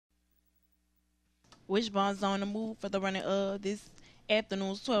Wishbone's on the move for the running of this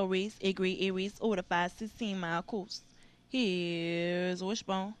afternoon's 12 race, a grade A race over the 5 16-mile course. Here's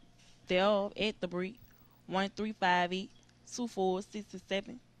Wishbone. They're off at the break. 1358,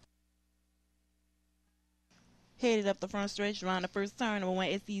 2467. Headed up the front stretch around the first turn, number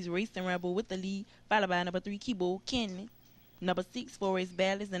 1 SC's Racing Rebel with the lead, followed by number 3 Keyboard Cannon. Number 6 4 Race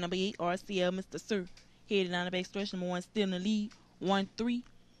Balance, and number 8 RCL Mr. Sir. Headed down the back stretch, number 1 still in the lead,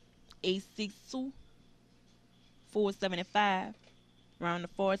 13862, 475. Round the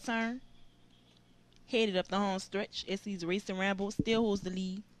fourth turn. Headed up the home stretch, SC's Racing Rebel still holds the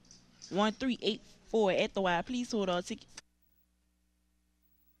lead, 1384 at the wide. Please hold all tickets.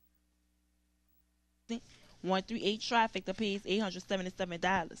 138 Trifecta pays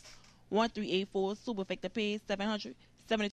 $877. 1384 Superfecta pays $772.